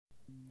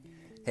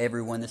Hey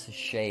everyone, this is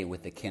Shay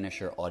with the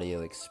Kinesher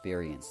Audio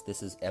Experience.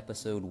 This is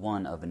episode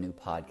 1 of a new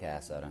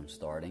podcast that I'm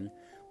starting,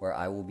 where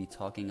I will be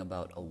talking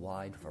about a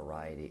wide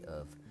variety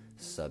of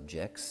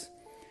subjects.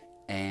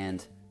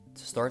 And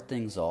to start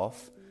things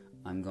off,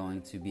 I'm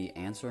going to be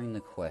answering the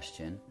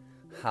question,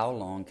 how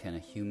long can a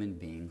human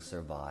being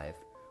survive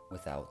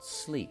without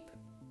sleep?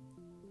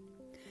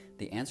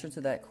 The answer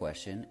to that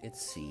question, it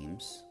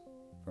seems,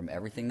 from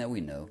everything that we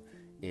know,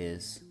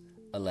 is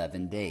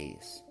 11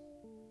 days.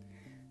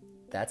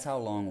 That's how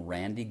long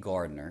Randy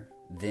Gardner,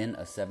 then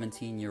a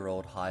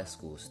 17-year-old high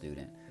school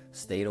student,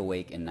 stayed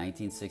awake in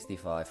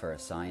 1965 for a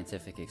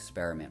scientific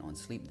experiment on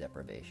sleep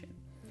deprivation.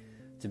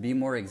 To be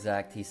more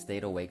exact, he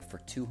stayed awake for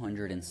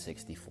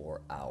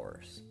 264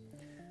 hours.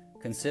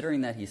 Considering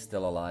that he's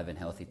still alive and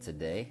healthy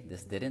today,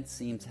 this didn't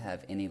seem to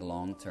have any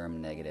long-term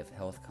negative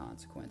health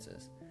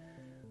consequences.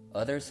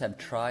 Others have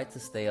tried to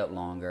stay up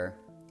longer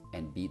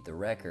and beat the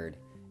record,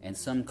 and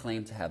some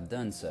claim to have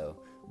done so,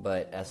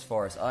 but as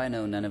far as I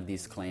know, none of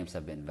these claims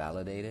have been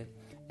validated,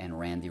 and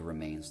Randy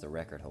remains the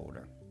record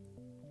holder.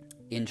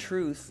 In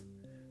truth,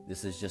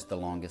 this is just the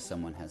longest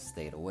someone has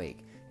stayed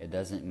awake. It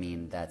doesn't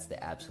mean that's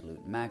the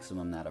absolute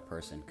maximum that a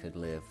person could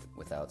live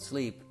without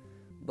sleep,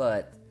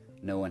 but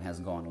no one has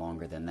gone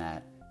longer than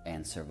that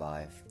and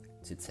survived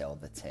to tell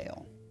the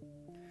tale.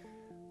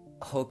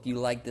 I hope you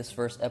like this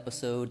first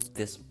episode,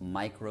 this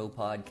micro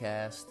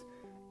podcast.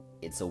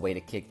 It's a way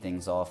to kick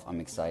things off. I'm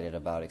excited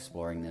about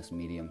exploring this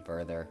medium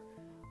further.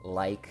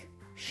 Like,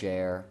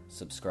 share,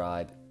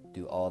 subscribe,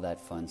 do all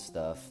that fun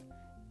stuff.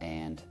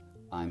 And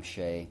I'm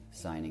Shay,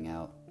 signing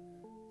out.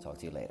 Talk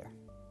to you later.